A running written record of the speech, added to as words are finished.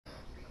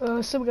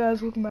So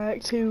guys, welcome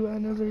back to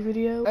another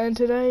video, and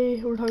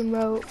today we're talking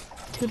about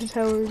Tilted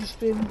Towers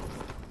been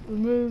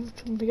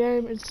removed from the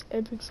game. It's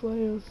Epic's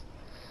way of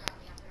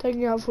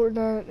taking out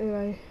Fortnite in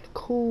a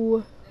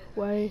cool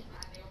way.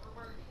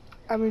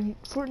 I mean,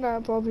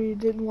 Fortnite probably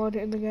didn't want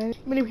it in the game.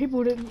 Many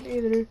people didn't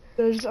either.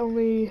 There's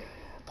only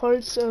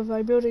parts of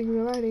a building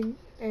remaining,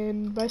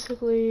 and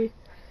basically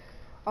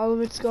all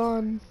of it's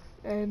gone,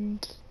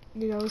 and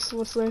you know, it's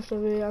what's left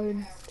of it. I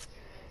mean,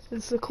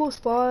 it's a cool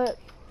spot,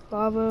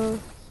 lava,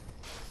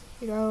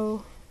 you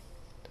know,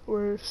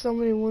 where so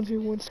many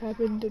 1v1s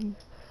happened in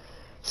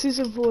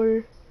season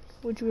 4,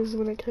 which was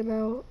when it came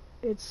out.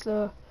 It's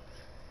gone,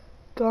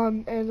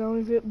 and the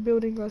only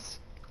building that's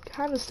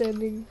kind of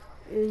standing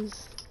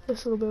is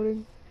this little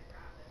building,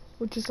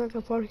 which is like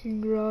a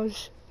parking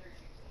garage.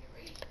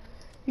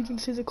 You can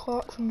see the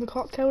clock from the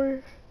clock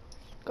tower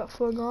got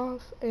flung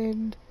off,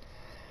 and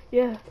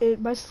yeah,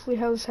 it basically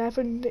how this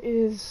happened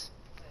is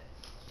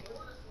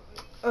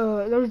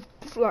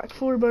there's like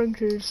 4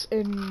 bunkers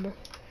in,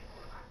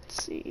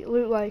 let's see,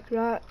 loot like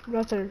right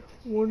there.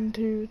 1,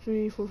 2,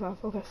 3, 4, 5.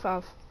 Okay,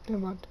 5.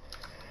 Never mind.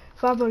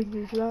 5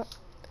 bunkers, right?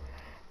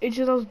 Each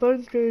of those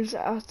bunkers,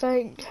 I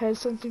think, has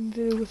something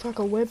to do with like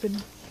a weapon,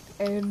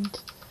 and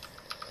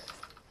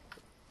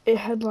it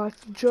had like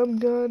the drum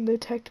gun, the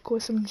tactical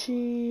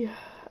SMG.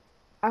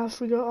 I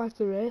forgot like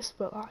the rest,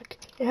 but like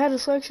it had a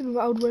selection of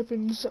old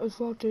weapons that was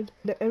vaulted.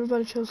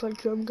 Everybody chose like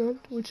drum gun,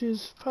 which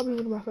is probably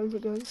one of my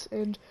favorite guns,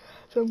 and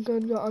drum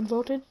gun got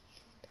unvaulted,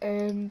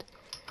 and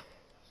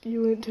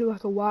you went to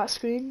like a white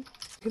screen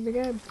in the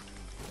game.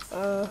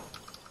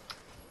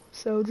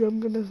 So drum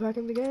gun is back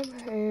in the game,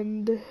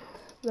 and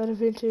that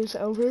event is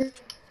over.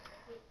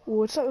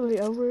 Well, it's not really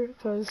over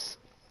because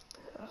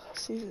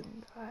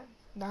season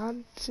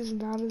 9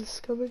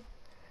 is coming,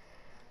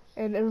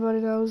 and everybody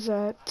knows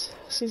that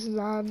season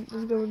 9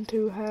 is going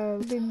to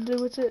have something to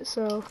do with it.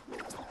 So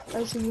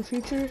that's in the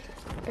future,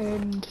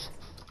 and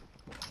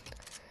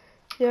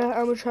yeah,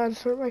 I'm gonna try and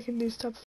start making these types